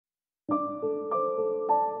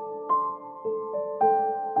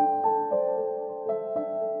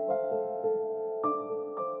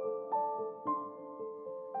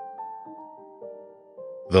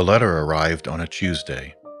The letter arrived on a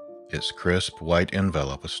Tuesday, its crisp white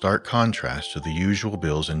envelope a stark contrast to the usual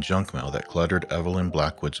bills and junk mail that cluttered Evelyn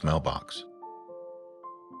Blackwood's mailbox.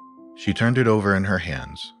 She turned it over in her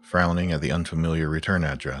hands, frowning at the unfamiliar return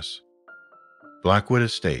address. Blackwood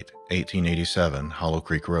Estate, 1887 Hollow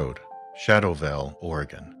Creek Road, Shadowvale,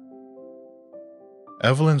 Oregon.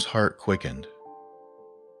 Evelyn's heart quickened.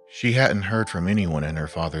 She hadn't heard from anyone in her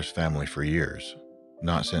father's family for years,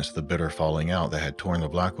 not since the bitter falling out that had torn the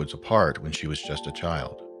Blackwoods apart when she was just a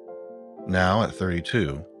child. Now, at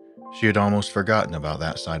 32, she had almost forgotten about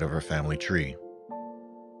that side of her family tree.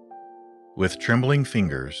 With trembling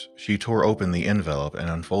fingers, she tore open the envelope and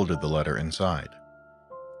unfolded the letter inside.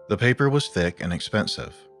 The paper was thick and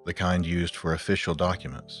expensive, the kind used for official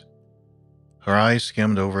documents. Her eyes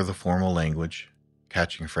skimmed over the formal language,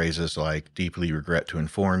 catching phrases like "deeply regret to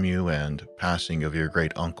inform you" and "passing of your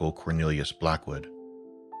great-uncle Cornelius Blackwood."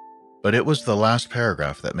 But it was the last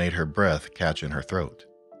paragraph that made her breath catch in her throat.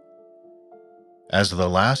 As the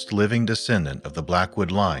last living descendant of the Blackwood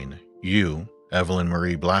line, you, Evelyn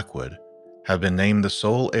Marie Blackwood, have been named the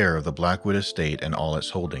sole heir of the Blackwood estate and all its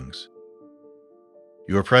holdings.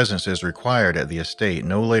 Your presence is required at the estate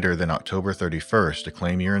no later than October 31st to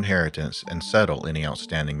claim your inheritance and settle any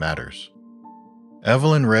outstanding matters.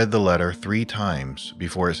 Evelyn read the letter 3 times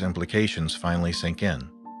before its implications finally sank in.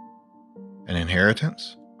 An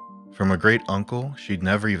inheritance? From a great uncle she'd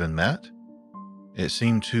never even met? It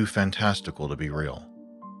seemed too fantastical to be real.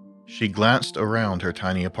 She glanced around her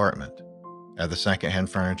tiny apartment, at the secondhand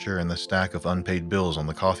furniture and the stack of unpaid bills on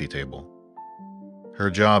the coffee table. Her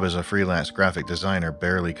job as a freelance graphic designer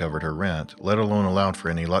barely covered her rent, let alone allowed for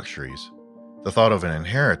any luxuries. The thought of an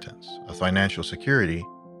inheritance, a financial security,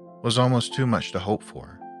 was almost too much to hope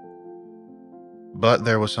for. But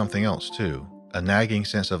there was something else too, a nagging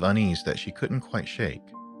sense of unease that she couldn't quite shake.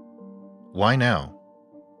 Why now?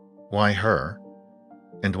 Why her?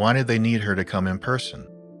 And why did they need her to come in person?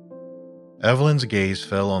 Evelyn's gaze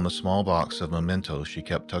fell on the small box of mementos she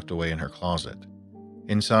kept tucked away in her closet.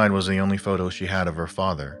 Inside was the only photo she had of her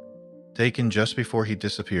father, taken just before he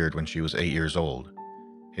disappeared when she was 8 years old.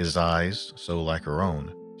 His eyes, so like her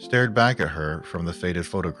own, stared back at her from the faded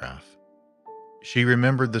photograph. She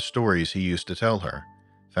remembered the stories he used to tell her,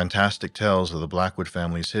 fantastic tales of the Blackwood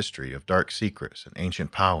family's history, of dark secrets and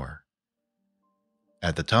ancient power.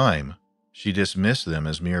 At the time, she dismissed them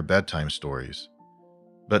as mere bedtime stories.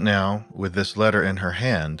 But now, with this letter in her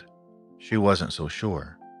hand, she wasn't so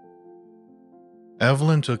sure.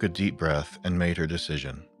 Evelyn took a deep breath and made her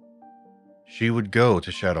decision. She would go to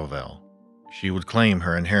Shadowvale. She would claim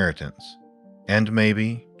her inheritance. And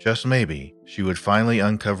maybe, just maybe, she would finally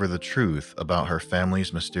uncover the truth about her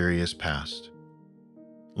family's mysterious past.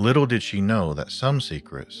 Little did she know that some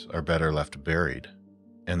secrets are better left buried,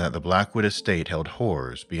 and that the Blackwood estate held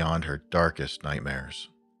horrors beyond her darkest nightmares.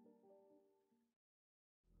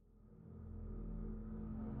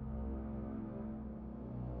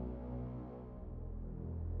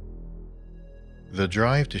 The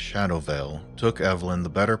drive to Shadowvale took Evelyn the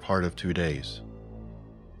better part of 2 days.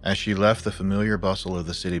 As she left the familiar bustle of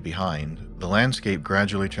the city behind, the landscape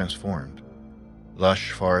gradually transformed.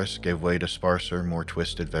 Lush forests gave way to sparser, more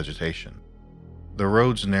twisted vegetation. The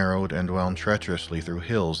roads narrowed and wound treacherously through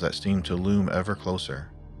hills that seemed to loom ever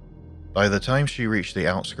closer. By the time she reached the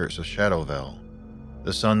outskirts of Shadowvale,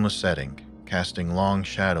 the sun was setting, casting long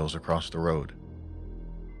shadows across the road.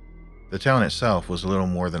 The town itself was little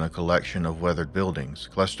more than a collection of weathered buildings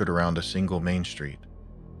clustered around a single main street.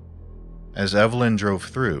 As Evelyn drove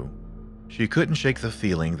through, she couldn't shake the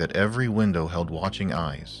feeling that every window held watching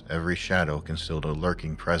eyes, every shadow concealed a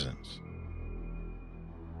lurking presence.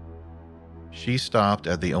 She stopped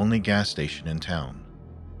at the only gas station in town,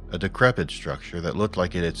 a decrepit structure that looked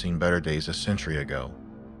like it had seen better days a century ago.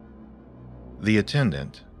 The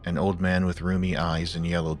attendant, an old man with rheumy eyes and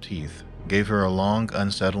yellow teeth, gave her a long,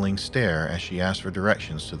 unsettling stare as she asked for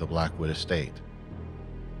directions to the Blackwood estate.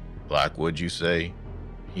 "Blackwood, you say?"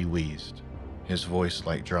 he wheezed, his voice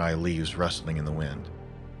like dry leaves rustling in the wind.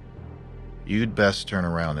 "You'd best turn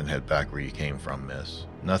around and head back where you came from, miss.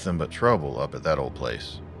 Nothing but trouble up at that old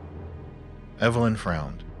place." Evelyn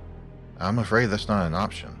frowned. "I'm afraid that's not an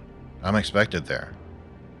option. I'm expected there."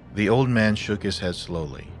 The old man shook his head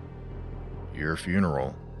slowly. "Your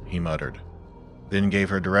funeral," he muttered, then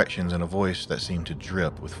gave her directions in a voice that seemed to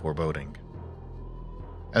drip with foreboding.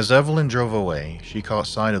 As Evelyn drove away, she caught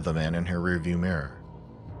sight of the man in her rearview mirror.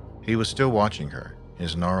 He was still watching her,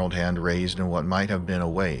 his gnarled hand raised in what might have been a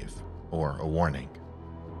wave, or a warning.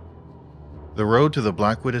 The road to the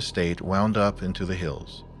Blackwood estate wound up into the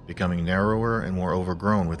hills, becoming narrower and more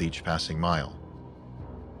overgrown with each passing mile.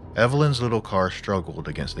 Evelyn's little car struggled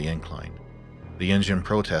against the incline, the engine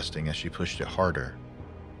protesting as she pushed it harder.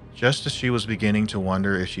 Just as she was beginning to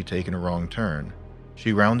wonder if she'd taken a wrong turn,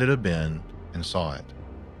 she rounded a bend and saw it.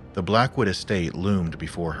 The Blackwood estate loomed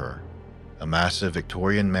before her, a massive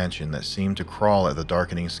Victorian mansion that seemed to crawl at the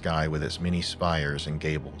darkening sky with its many spires and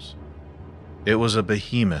gables. It was a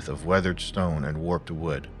behemoth of weathered stone and warped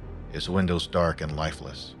wood, its windows dark and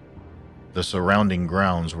lifeless. The surrounding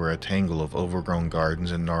grounds were a tangle of overgrown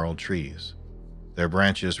gardens and gnarled trees, their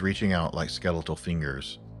branches reaching out like skeletal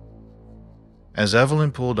fingers. As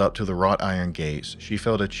Evelyn pulled up to the wrought iron gates, she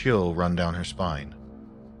felt a chill run down her spine.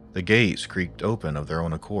 The gates creaked open of their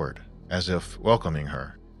own accord, as if welcoming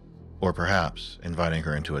her, or perhaps inviting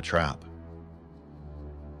her into a trap.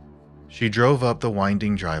 She drove up the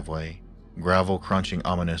winding driveway, gravel crunching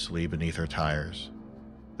ominously beneath her tires.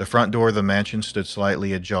 The front door of the mansion stood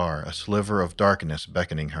slightly ajar, a sliver of darkness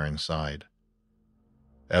beckoning her inside.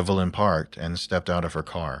 Evelyn parked and stepped out of her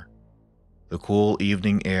car, the cool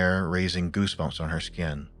evening air raising goosebumps on her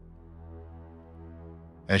skin.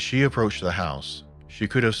 As she approached the house, she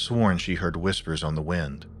could have sworn she heard whispers on the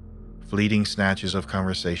wind, fleeting snatches of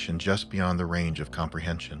conversation just beyond the range of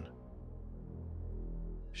comprehension.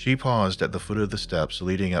 She paused at the foot of the steps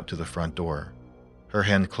leading up to the front door, her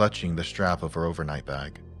hand clutching the strap of her overnight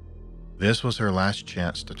bag. This was her last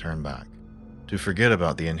chance to turn back, to forget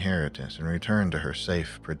about the inheritance and return to her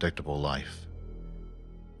safe, predictable life.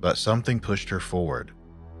 But something pushed her forward.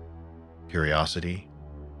 Curiosity,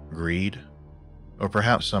 greed, or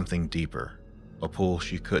perhaps something deeper, a pull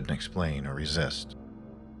she couldn't explain or resist.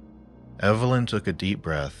 Evelyn took a deep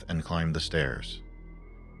breath and climbed the stairs.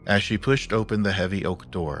 As she pushed open the heavy oak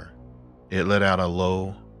door, it let out a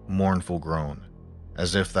low, mournful groan,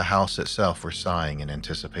 as if the house itself were sighing in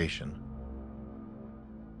anticipation.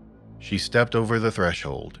 She stepped over the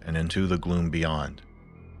threshold and into the gloom beyond.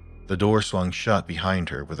 The door swung shut behind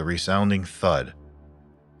her with a resounding thud,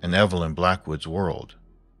 and Evelyn Blackwood's world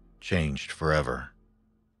changed forever.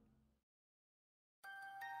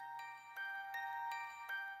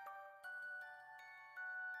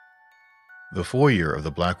 The foyer of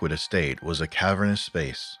the Blackwood estate was a cavernous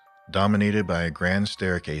space, dominated by a grand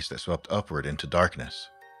staircase that swept upward into darkness.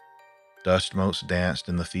 Dust motes danced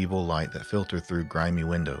in the feeble light that filtered through grimy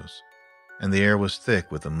windows, and the air was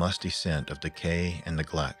thick with the musty scent of decay and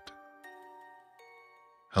neglect.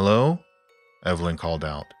 "Hello?" Evelyn called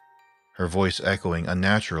out, her voice echoing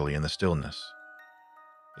unnaturally in the stillness.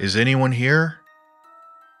 "Is anyone here?"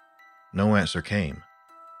 No answer came,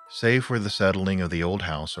 save for the settling of the old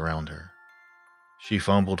house around her. She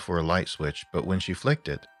fumbled for a light switch, but when she flicked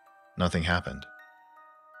it, nothing happened.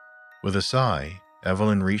 With a sigh,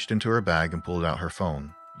 Evelyn reached into her bag and pulled out her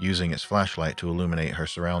phone, using its flashlight to illuminate her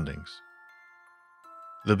surroundings.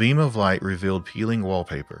 The beam of light revealed peeling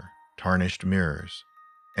wallpaper, tarnished mirrors,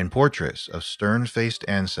 and portraits of stern-faced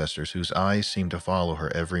ancestors whose eyes seemed to follow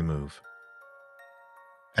her every move.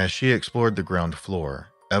 As she explored the ground floor,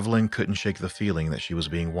 Evelyn couldn't shake the feeling that she was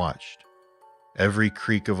being watched. Every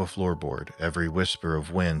creak of a floorboard, every whisper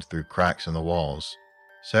of wind through cracks in the walls,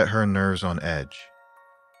 set her nerves on edge.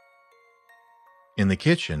 In the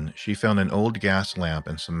kitchen, she found an old gas lamp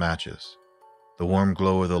and some matches. The warm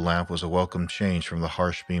glow of the lamp was a welcome change from the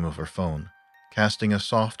harsh beam of her phone, casting a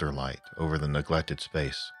softer light over the neglected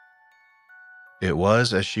space. It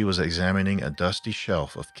was as she was examining a dusty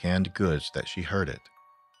shelf of canned goods that she heard it.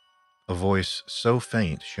 A voice so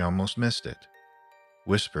faint she almost missed it,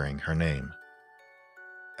 whispering her name.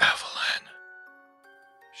 "Evelyn."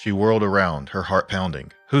 She whirled around, her heart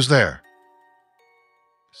pounding. "Who's there?"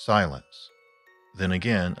 Silence. Then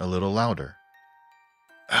again, a little louder.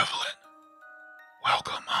 "Evelyn,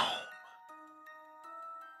 welcome home."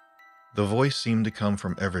 The voice seemed to come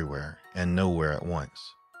from everywhere and nowhere at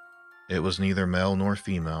once. It was neither male nor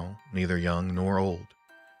female, neither young nor old.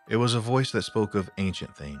 It was a voice that spoke of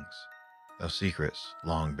ancient things, of secrets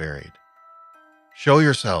long buried. "Show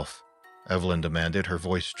yourself," Evelyn demanded, her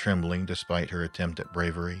voice trembling despite her attempt at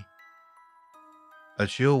bravery. A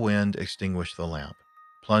chill wind extinguished the lamp,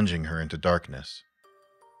 plunging her into darkness.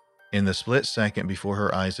 In the split second before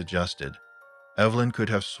her eyes adjusted, Evelyn could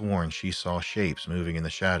have sworn she saw shapes moving in the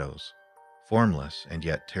shadows, formless and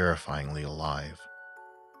yet terrifyingly alive.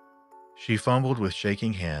 She fumbled with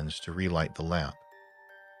shaking hands to relight the lamp.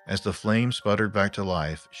 As the flame sputtered back to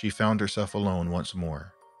life, she found herself alone once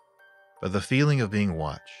more. But the feeling of being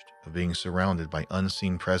watched, of being surrounded by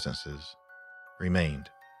unseen presences,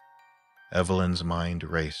 remained. Evelyn's mind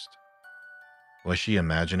raced. Was she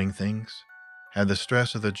imagining things? Had the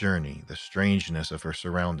stress of the journey, the strangeness of her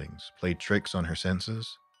surroundings, played tricks on her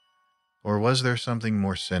senses? Or was there something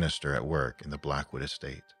more sinister at work in the Blackwood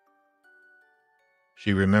estate?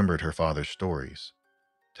 She remembered her father's stories,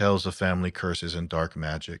 tales of family curses and dark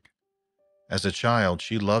magic. As a child,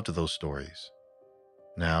 she loved those stories.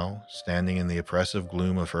 Now, standing in the oppressive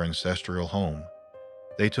gloom of her ancestral home,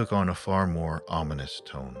 they took on a far more ominous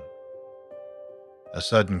tone. A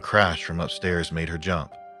sudden crash from upstairs made her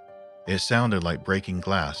jump. It sounded like breaking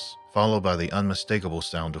glass, followed by the unmistakable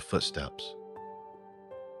sound of footsteps.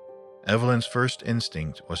 Evelyn's first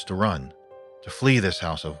instinct was to run, to flee this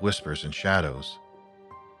house of whispers and shadows.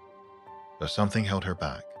 But something held her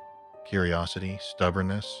back. Curiosity,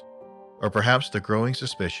 stubbornness, or perhaps the growing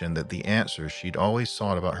suspicion that the answers she'd always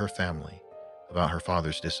sought about her family, about her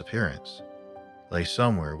father's disappearance, lay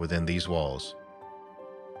somewhere within these walls.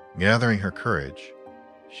 Gathering her courage,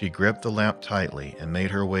 she gripped the lamp tightly and made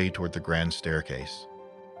her way toward the grand staircase.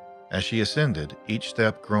 As she ascended, each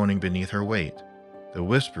step groaning beneath her weight, the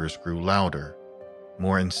whispers grew louder,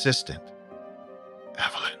 more insistent.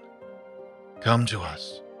 "Evelyn, come to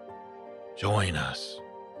us. Join us."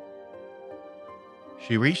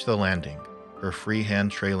 She reached the landing, her free hand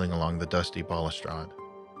trailing along the dusty balustrade.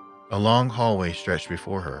 A long hallway stretched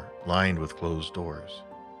before her, lined with closed doors.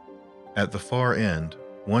 At the far end,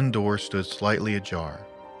 one door stood slightly ajar,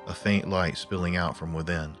 a faint light spilling out from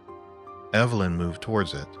within. Evelyn moved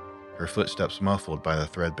towards it, her footsteps muffled by the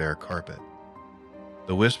threadbare carpet.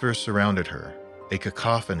 The whispers surrounded her, a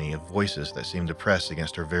cacophony of voices that seemed to press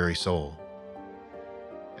against her very soul.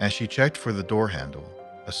 As she checked for the door handle,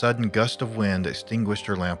 a sudden gust of wind extinguished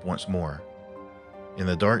her lamp once more. In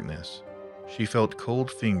the darkness, she felt cold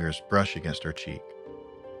fingers brush against her cheek,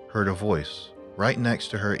 heard a voice right next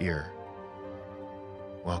to her ear.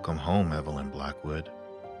 "Welcome home, Evelyn Blackwood.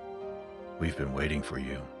 We've been waiting for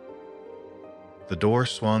you." The door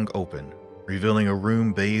swung open, revealing a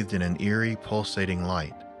room bathed in an eerie, pulsating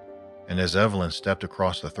light, and as Evelyn stepped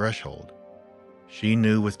across the threshold, she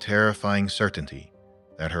knew with terrifying certainty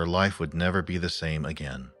that her life would never be the same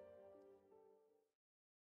again.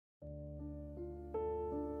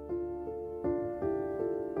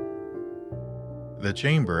 The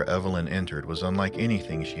chamber Evelyn entered was unlike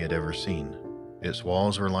anything she had ever seen. Its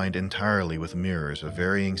walls were lined entirely with mirrors of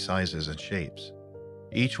varying sizes and shapes,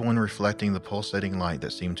 each one reflecting the pulsating light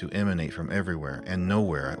that seemed to emanate from everywhere and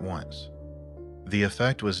nowhere at once. The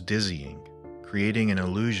effect was dizzying, creating an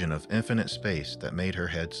illusion of infinite space that made her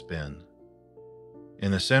head spin. In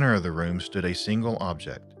the center of the room stood a single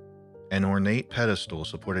object, an ornate pedestal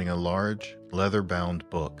supporting a large, leather-bound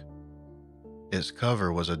book. Its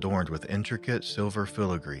cover was adorned with intricate silver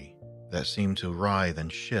filigree that seemed to writhe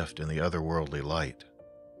and shift in the otherworldly light.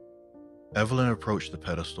 Evelyn approached the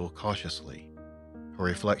pedestal cautiously, her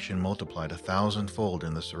reflection multiplied 1,000-fold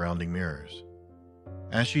in the surrounding mirrors.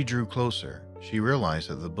 As she drew closer, she realized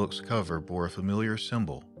that the book's cover bore a familiar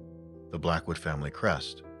symbol, the Blackwood family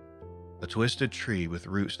crest, a twisted tree with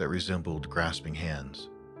roots that resembled grasping hands.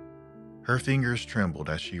 Her fingers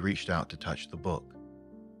trembled as she reached out to touch the book.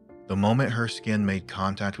 The moment her skin made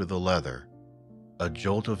contact with the leather, a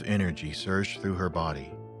jolt of energy surged through her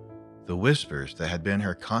body. The whispers that had been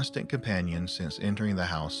her constant companion since entering the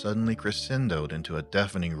house suddenly crescendoed into a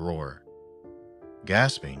deafening roar.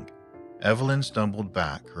 Gasping, Evelyn stumbled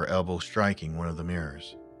back, her elbow striking one of the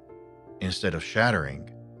mirrors. Instead of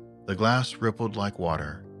shattering, the glass rippled like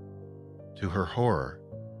water. To her horror,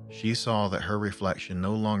 she saw that her reflection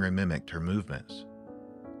no longer mimicked her movements.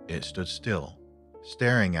 It stood still,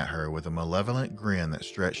 staring at her with a malevolent grin that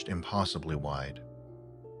stretched impossibly wide.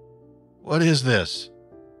 "What is this?"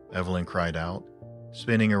 Evelyn cried out,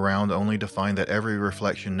 spinning around only to find that every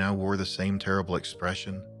reflection now wore the same terrible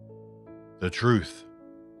expression. "The truth,"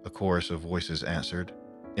 a chorus of voices answered,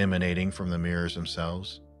 emanating from the mirrors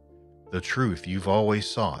themselves. "The truth you've always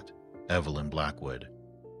sought, Evelyn Blackwood."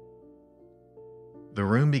 The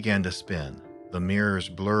room began to spin, the mirrors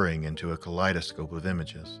blurring into a kaleidoscope of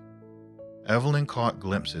images. Evelyn caught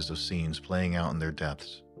glimpses of scenes playing out in their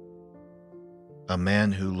depths. A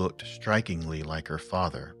man who looked strikingly like her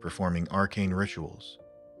father performing arcane rituals.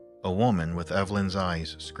 A woman with Evelyn's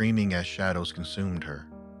eyes screaming as shadows consumed her.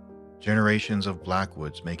 Generations of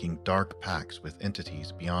Blackwoods making dark pacts with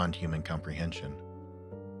entities beyond human comprehension.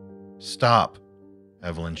 "Stop!"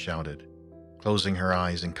 Evelyn shouted, closing her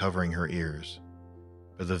eyes and covering her ears.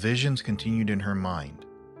 But the visions continued in her mind,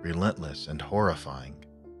 relentless and horrifying.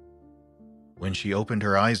 When she opened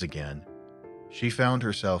her eyes again, she found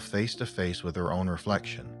herself face to face with her own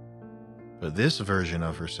reflection. But this version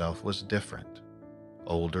of herself was different.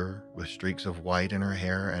 Older, with streaks of white in her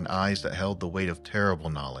hair and eyes that held the weight of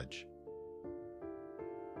terrible knowledge.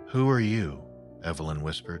 "Who are you?" Evelyn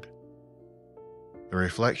whispered. The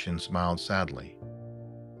reflection smiled sadly.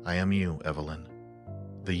 "I am you, Evelyn.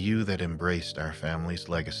 The you that embraced our family's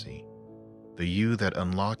legacy. The you that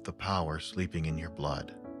unlocked the power sleeping in your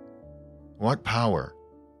blood. What power?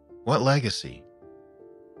 What legacy?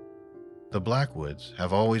 The Blackwoods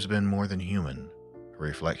have always been more than human, her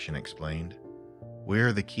reflection explained.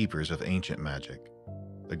 We're the keepers of ancient magic,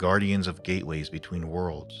 the guardians of gateways between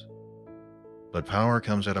worlds. But power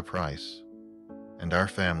comes at a price, and our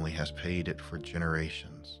family has paid it for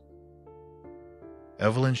generations.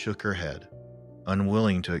 Evelyn shook her head,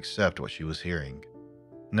 unwilling to accept what she was hearing.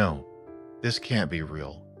 No, this can't be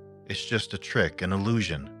real. It's just a trick, an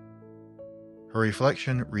illusion. Her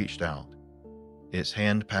reflection reached out, its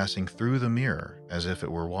hand passing through the mirror as if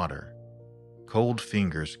it were water. Cold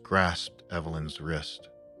fingers grasped Evelyn's wrist.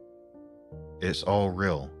 It's all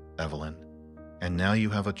real, Evelyn, and now you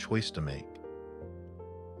have a choice to make.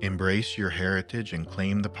 Embrace your heritage and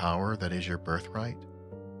claim the power that is your birthright,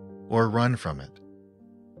 or run from it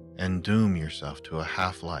and doom yourself to a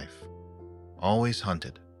half-life, always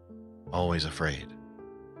hunted, always afraid.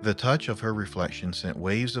 The touch of her reflection sent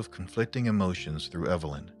waves of conflicting emotions through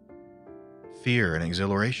Evelyn. Fear and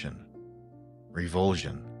exhilaration,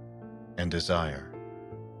 revulsion and desire.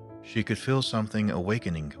 She could feel something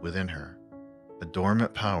awakening within her, a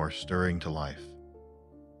dormant power stirring to life.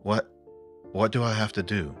 What do I have to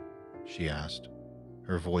do? She asked,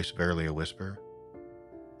 her voice barely a whisper.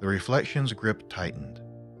 The reflection's grip tightened.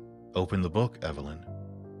 Open the book, Evelyn.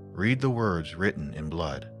 Read the words written in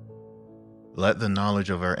blood. Let the knowledge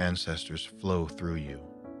of our ancestors flow through you.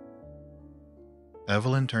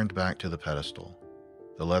 Evelyn turned back to the pedestal.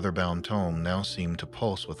 The leather-bound tome now seemed to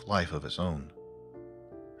pulse with life of its own.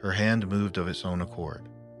 Her hand moved of its own accord,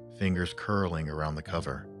 fingers curling around the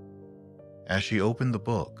cover. As she opened the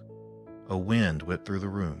book, a wind whipped through the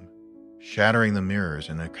room, shattering the mirrors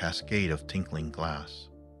in a cascade of tinkling glass.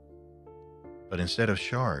 But instead of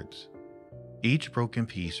shards, each broken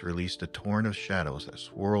piece released a torrent of shadows that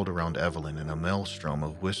swirled around Evelyn in a maelstrom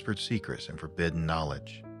of whispered secrets and forbidden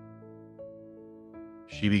knowledge.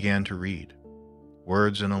 She began to read,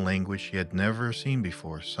 words in a language she had never seen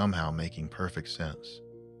before somehow making perfect sense.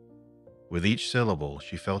 With each syllable,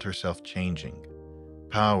 she felt herself changing,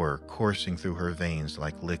 power coursing through her veins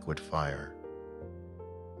like liquid fire.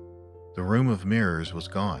 The room of mirrors was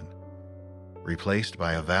gone, replaced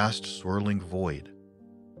by a vast swirling void.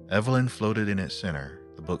 Evelyn floated in its center,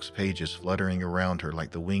 the book's pages fluttering around her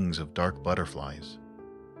like the wings of dark butterflies.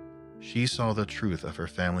 She saw the truth of her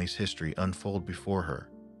family's history unfold before her,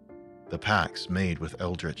 the pacts made with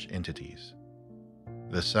eldritch entities,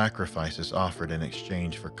 the sacrifices offered in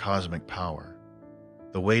exchange for cosmic power,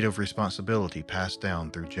 the weight of responsibility passed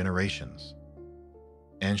down through generations.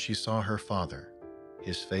 And she saw her father,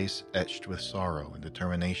 his face etched with sorrow and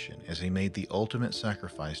determination as he made the ultimate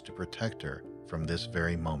sacrifice to protect her from this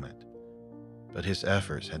very moment. But his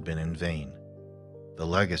efforts had been in vain. The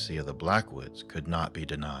legacy of the Blackwoods could not be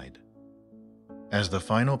denied. As the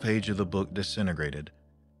final page of the book disintegrated,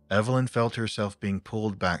 Evelyn felt herself being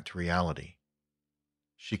pulled back to reality.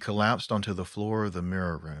 She collapsed onto the floor of the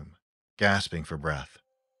mirror room, gasping for breath.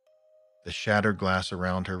 The shattered glass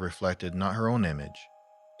around her reflected not her own image,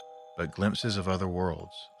 but glimpses of other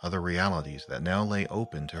worlds, other realities that now lay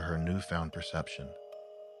open to her newfound perception.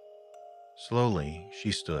 Slowly,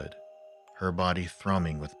 she stood, her body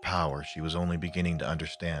thrumming with power she was only beginning to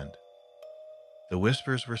understand. The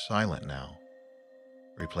whispers were silent now,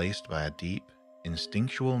 replaced by a deep,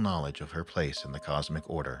 instinctual knowledge of her place in the cosmic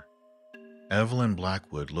order. Evelyn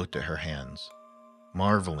Blackwood looked at her hands,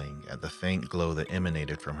 marveling at the faint glow that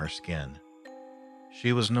emanated from her skin.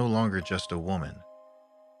 She was no longer just a woman.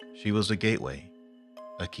 She was a gateway,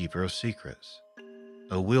 a keeper of secrets,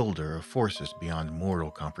 a wielder of forces beyond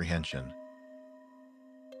mortal comprehension.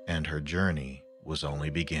 And her journey was only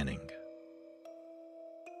beginning.